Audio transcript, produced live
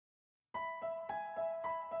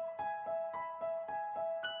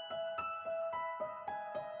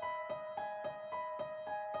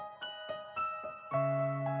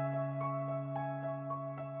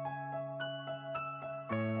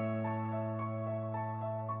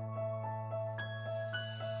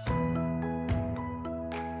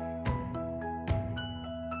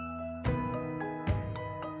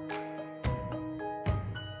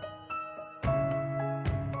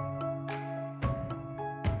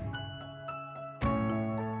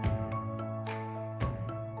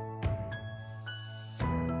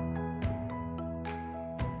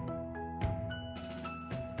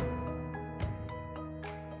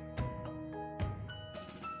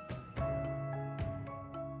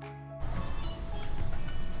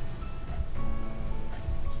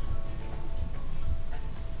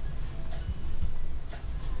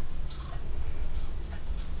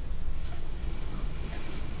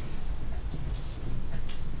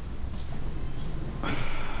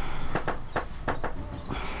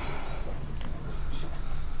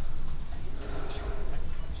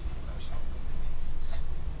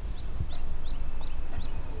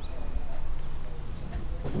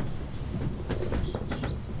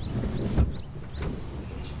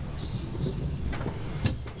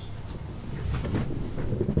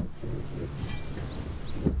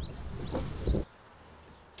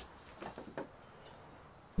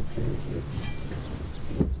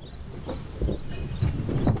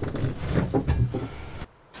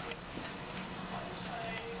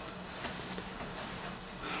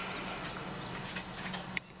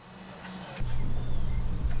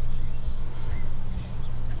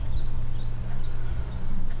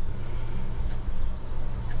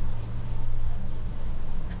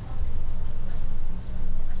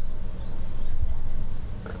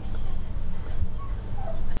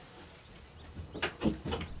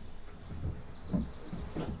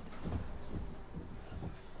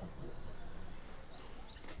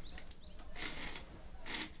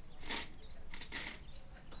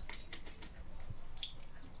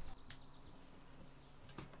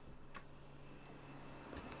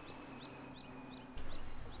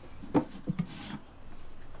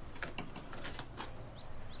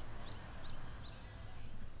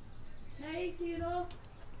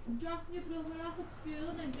dropping your brother off at school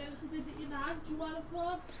and then going to visit your nan. Do you want to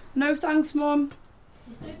come? No thanks, Mum.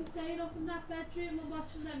 Instead of staying up in that bedroom and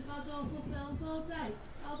watching them god-awful films all day,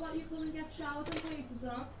 how about you come and get showered and play the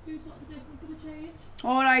dog? Do something different for the change?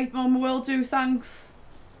 Alright, Mum, will do, thanks.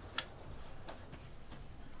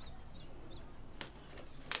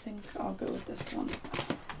 I think I'll go with this one.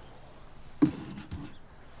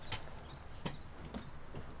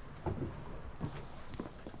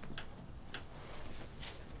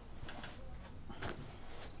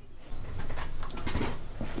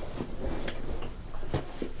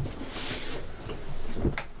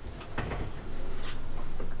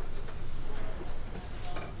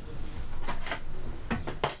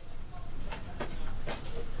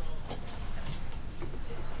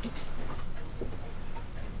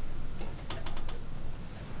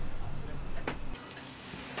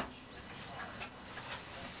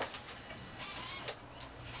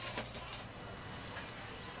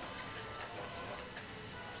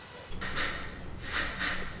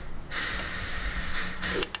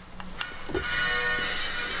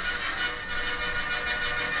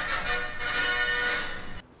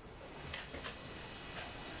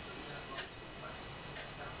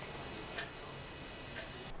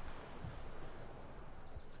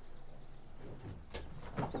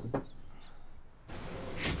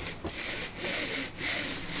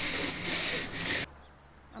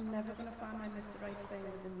 I'm never going to find my Mr. Right staying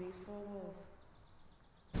within these four walls.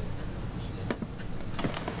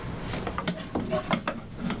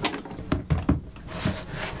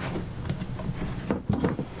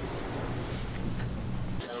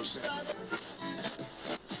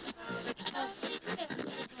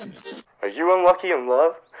 Are you unlucky in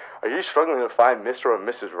love? Are you struggling to find Mr. or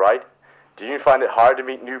Mrs. Right? Do you find it hard to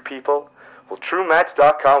meet new people? Well,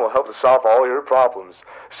 TrueMatch.com will help to solve all your problems.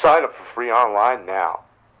 Sign up for free online now.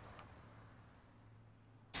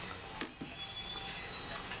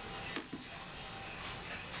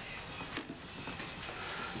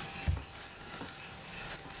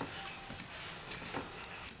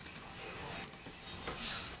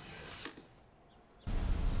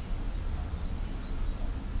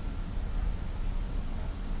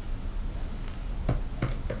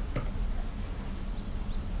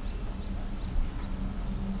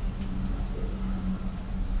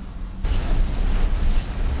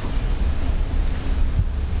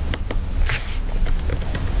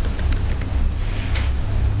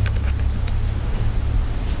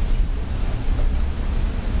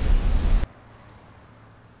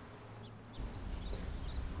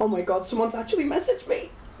 Oh my god, someone's actually messaged me.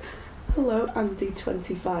 Hello,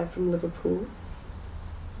 Andy25 from Liverpool.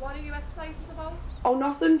 What are you excited about? Oh,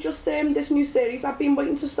 nothing, just this new series I've been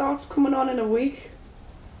waiting to start's coming on in a week.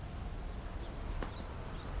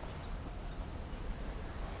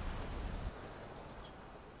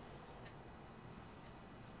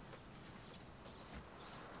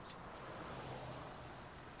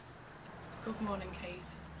 Good morning, Kate.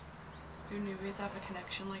 Who knew we'd have a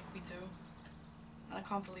connection like we do? And I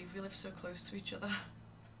can't believe we live so close to each other.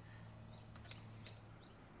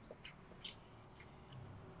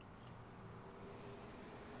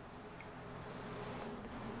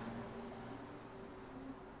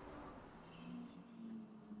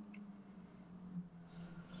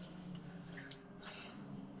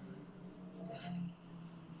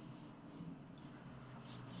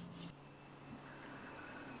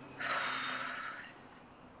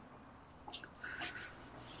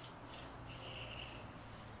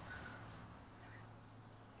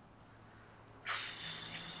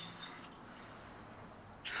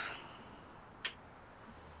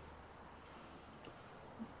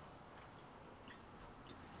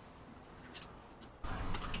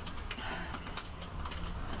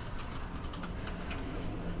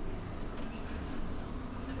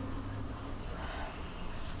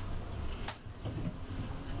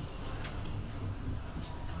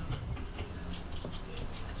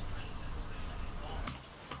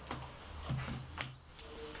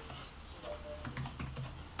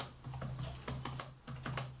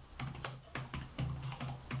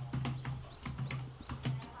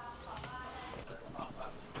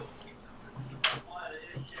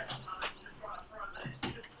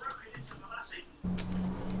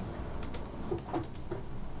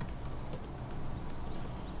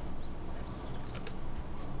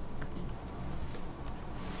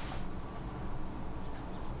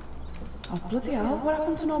 Oh, bloody hell, what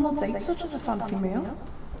happened to normal dates such as a fancy meal?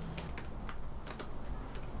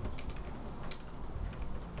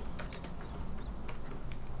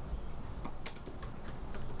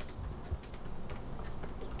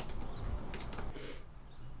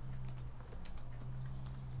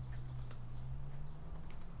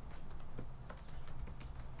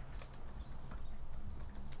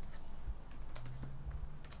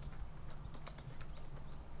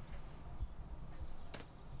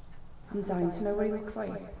 I'm dying to know what he looks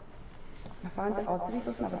like. I find it odd that he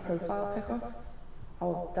doesn't have a profile pickup.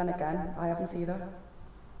 Oh, then again, I haven't either.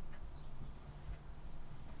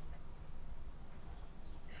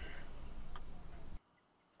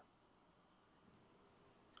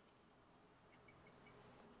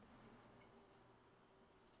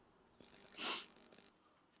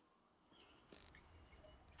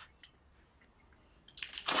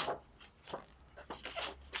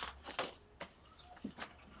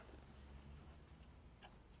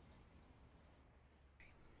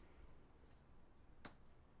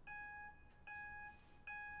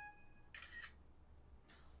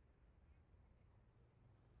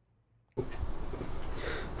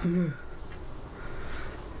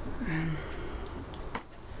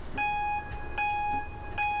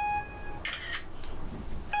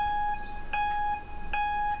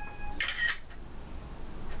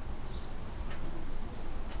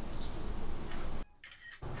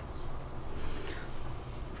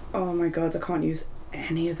 Oh my god, I can't use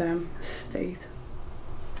any of them. State.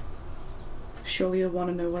 Surely you'll want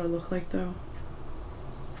to know what I look like though.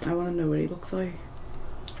 I want to know what he looks like.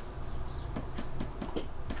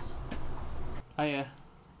 Hiya.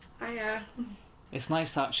 Hiya. It's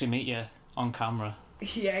nice to actually meet you on camera.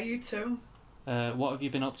 Yeah, you too. What have you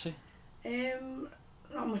been up to?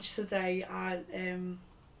 Not much today. I've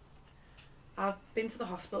been to the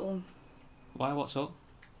hospital. Why? What's up?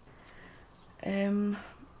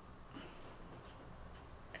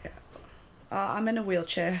 I'm in a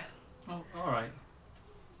wheelchair. Oh, alright.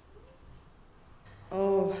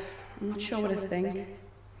 Oh, I'm not sure what to think.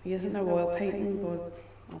 He isn't no oil painting,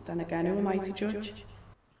 but then again, who am I to judge?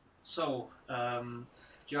 So, do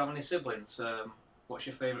you have any siblings? What's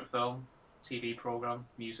your favourite film, TV programme,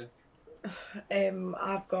 music?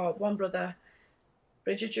 I've got one brother,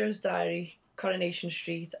 Bridget Jones' Diary, Coronation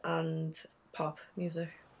Street, and pop music.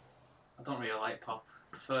 I don't really like pop.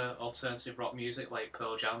 I prefer alternative rock music like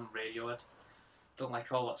Pearl Jam and Radiohead. Don't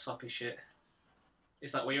like all that soppy shit.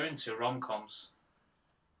 Is that what you're into, rom-coms?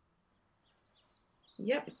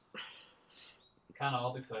 Yep. Can't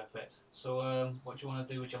all be perfect. So, what do you want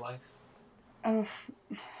to do with your life?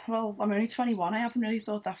 Well, I'm only 21. I haven't really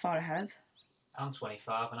thought that far ahead. I'm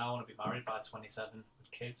 25 and I want to be married by 27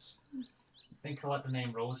 with kids. I think I'll let the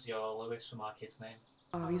name Rosie or Lewis for my kid's name.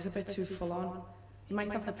 Oh, he's a bit too full on. He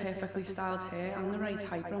might have the perfectly styled hair and the right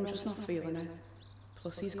height, but I'm just not feeling it.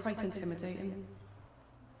 Plus, he's quite intimidating.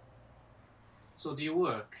 So, do you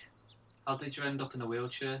work? How did you end up in a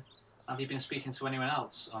wheelchair? Have you been speaking to anyone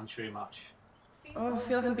else on True Match? Oh, I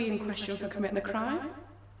feel like I'm being questioned for committing a crime.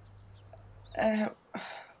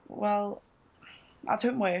 Well, I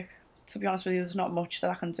don't work. To be honest with you, there's not much that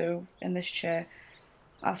I can do in this chair.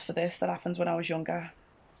 As for this, that happened when I was younger,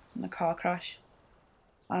 in a car crash.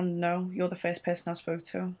 And no, you're the first person I spoke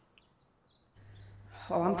to.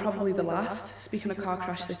 Oh, I'm probably the last, speaking of car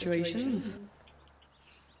crash situations.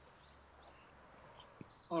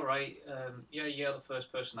 Alright, yeah, you're the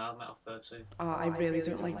first person I've met off 30. Oh, I really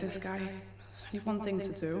don't like this guy. There's only one thing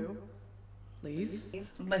to do. Leave.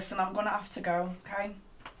 Listen, I'm gonna have to go, okay?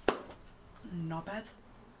 Knobhead.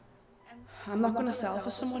 I'm not gonna settle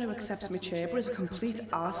for someone who accepts my chair but is a complete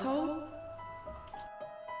arsehole.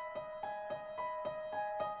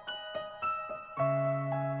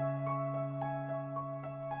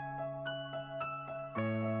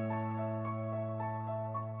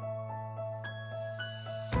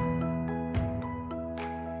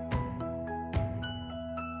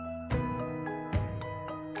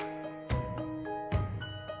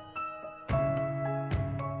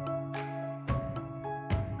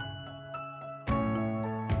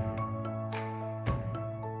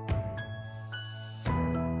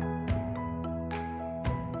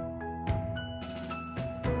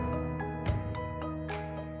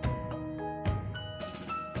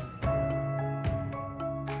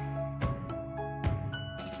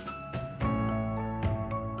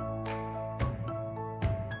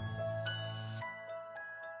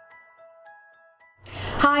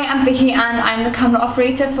 Hi, I'm Vikki and I'm the camera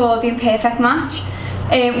operator for the Imperfect match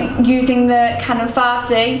using the Canon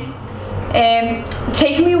 5D. It's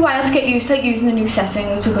taken me a while to get used to using the new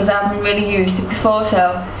settings because I haven't really used it before,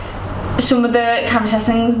 so some of the camera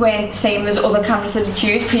settings weren't the same as other cameras that I've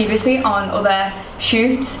used previously on other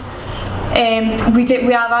shoots.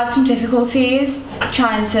 We have had some difficulties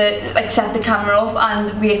trying to set the camera up,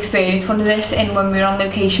 and we experienced one of this when we were on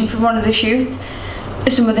location for one of the shoots.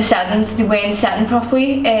 Some of the settings, they weren't setting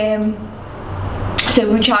properly,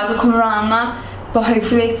 so we tried to come around that, but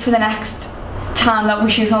hopefully for the next time that we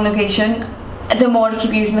shoot on location, the more I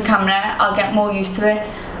keep using the camera, I'll get more used to it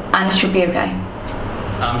and it should be okay.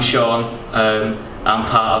 I'm Sean, I'm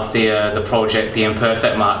part of the project, the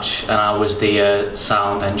Imperfect match, and I was the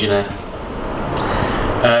sound engineer.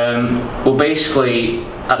 Well, basically,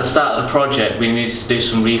 at the start of the project, we needed to do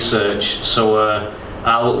some research, so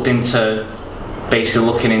I looked into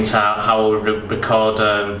looking into how we would record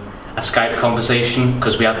a Skype conversation,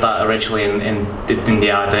 because we had that originally in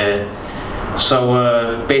the idea.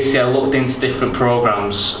 So basically, I looked into different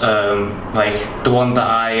programs. Like the one that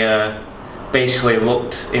I basically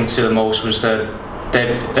looked into the most was the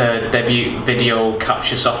debut video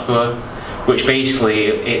capture software, which basically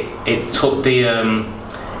it took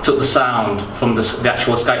the sound from the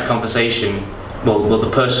actual Skype conversation, well the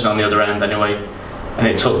person on the other end anyway, and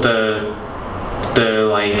it took the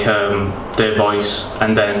voice,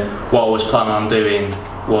 and then what I was planning on doing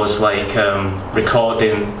was like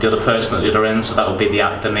recording the other person at the other end, so that would be the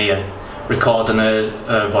actor Leah, recording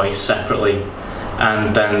her voice separately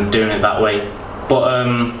and then doing it that way. But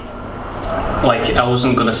like I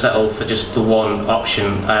wasn't going to settle for just the one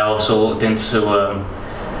option. I also looked into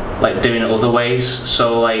like doing it other ways.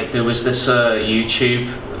 So like there was this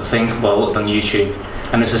YouTube thing, well I looked on YouTube,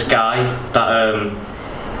 and there's this guy that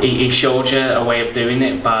he showed you a way of doing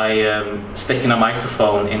it by sticking a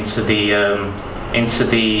microphone into the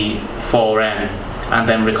 4N and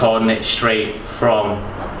then recording it straight from,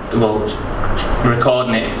 well,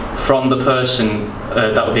 recording it from the person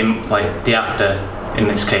that would be like the actor in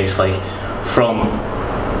this case, like from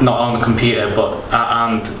not on the computer, but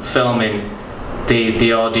and filming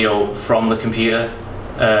the audio from the computer.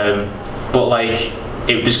 But like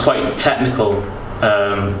it was quite technical,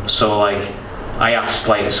 so like I asked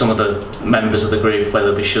like some of the members of the group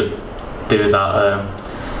whether we should do that,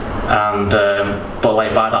 but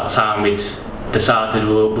like by that time we'd decided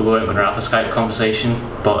we weren't going to have a Skype conversation.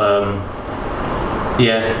 But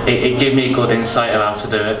yeah, it gave me a good insight of how to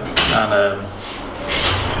do it, and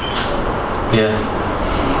yeah.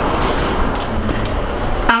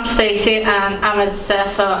 I'm Stacey and I'm editor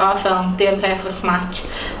for our film, The Imperfect Match.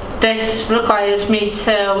 This requires me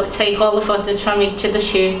to take all the footage from each of the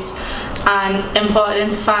shoots and import it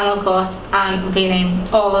into Final Cut and rename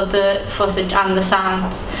all of the footage and the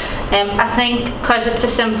sounds. I think because it's a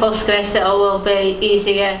simple script, it will be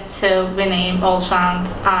easier to rename all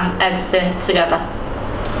sounds and edit it together.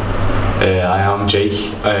 I am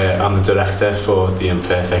Jake. I'm the director for The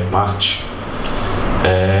Imperfect Match.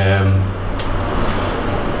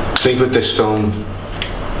 I think with this film,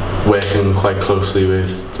 working quite closely with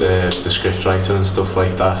the scriptwriter and stuff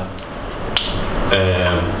like that,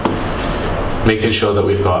 making sure that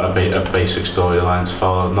we've got a basic storyline to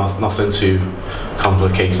follow, nothing too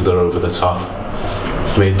complicated or over the top.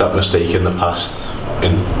 I've made that mistake in the past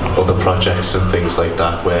in other projects and things like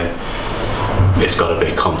that, where it's got a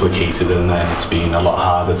bit complicated and then it's been a lot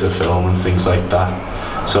harder to film and things like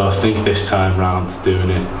that. So I think this time round,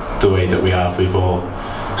 doing it the way that we have, we've all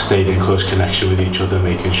stayed in close connection with each other,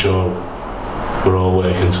 making sure we're all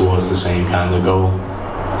working towards the same kind of goal.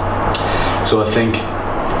 So I think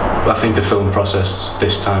the film process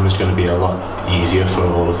this time is going to be a lot easier for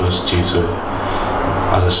all of us, due to,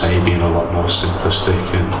 as I say, being a lot more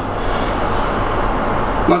simplistic, and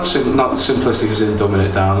not simplistic as in dumbing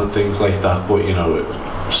it down and things like that, but you know,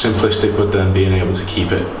 simplistic, but then being able to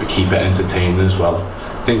keep it entertaining as well.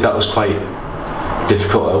 I think that was quite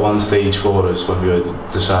difficult at one stage for us when we were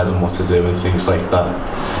deciding what to do and things like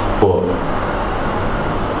that. But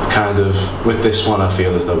kind of with this one, I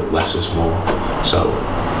feel as though less is more. So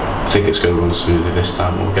I think it's going to run smoothly this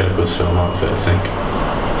time. We'll get a good film out of it, I think.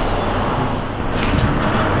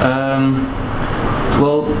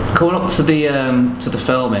 Well, going up to the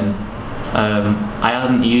filming, I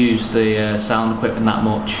hadn't used the sound equipment that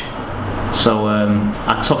much, so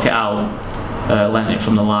I took it out, lent it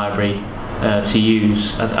from the library to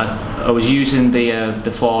use. I was using the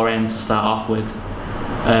 4N to start off with,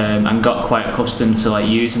 and got quite accustomed to like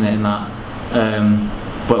using it in that.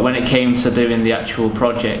 But when it came to doing the actual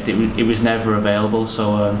project, it was never available.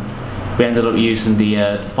 So we ended up using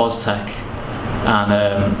the Foztech, and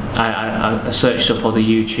I searched up other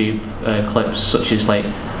YouTube clips, such as like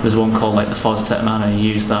there's one called like the Foztech Man, and you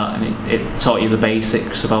use that, and it taught you the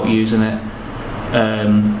basics about using it.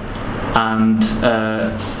 And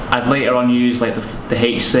I'd later on use like the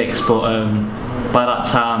H6, but by that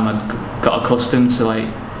time I'd got accustomed to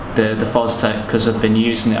like the Foztech, because I'd been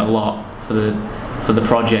using it a lot for the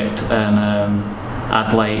project, and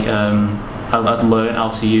I'd learned how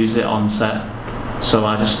to use it on set, so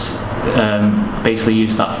I just basically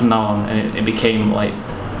used that from now on, and it became like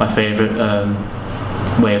my favourite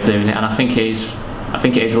way of doing it, and I think it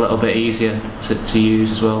is a little bit easier to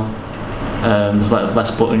use as well. There's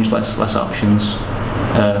less buttons, less options.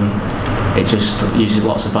 it just uses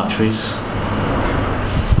lots of batteries.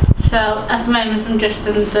 So at the moment I'm just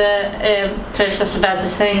in the process of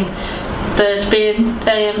editing. There's been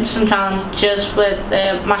some challenges with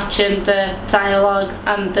matching the dialogue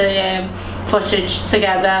and the footage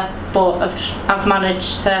together, but I've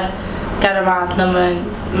managed to get around them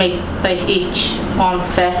and make each one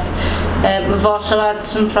fit. We've also had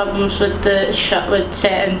some problems with the with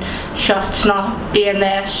certain shots not being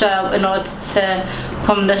there, so in order to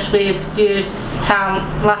come this we've used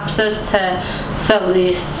time lapses to fill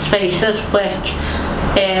these spaces, which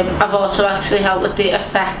I've also actually helped with the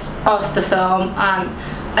effect of the film, and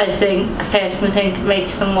I personally think it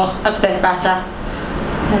makes them look a bit better.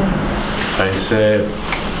 Right,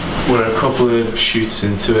 we're a couple of shoots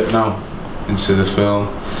into it now, into the film.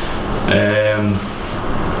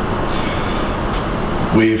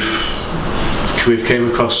 We've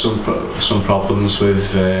came across some problems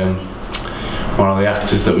with one of the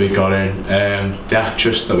actors that we got in. The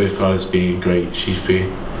actress that we've got has been great. She's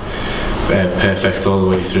been perfect all the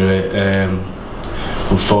way through it.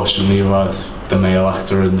 Unfortunately, we had the male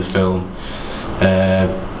actor in the film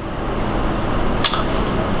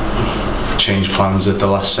changed plans at the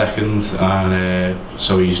last second, and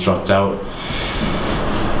so he's dropped out.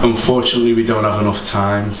 Unfortunately, we don't have enough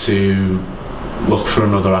time to look for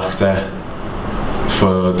another actor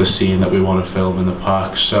for the scene that we want to film in the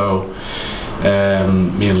park, so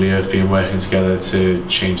me and Leah have been working together to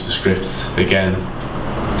change the script again.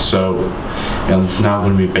 So it's now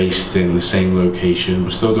going to be based in the same location. We're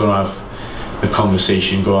still going to have the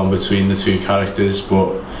conversation go on between the two characters,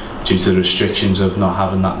 but due to the restrictions of not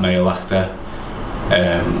having that male actor,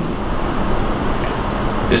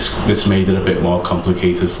 it's made it a bit more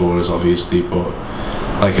complicated for us, obviously. But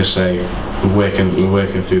like I say, we're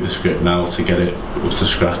working through the script now to get it up to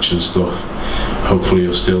scratch and stuff. Hopefully,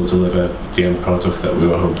 it'll still deliver the end product that we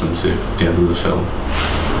were hoping to at the end of the film.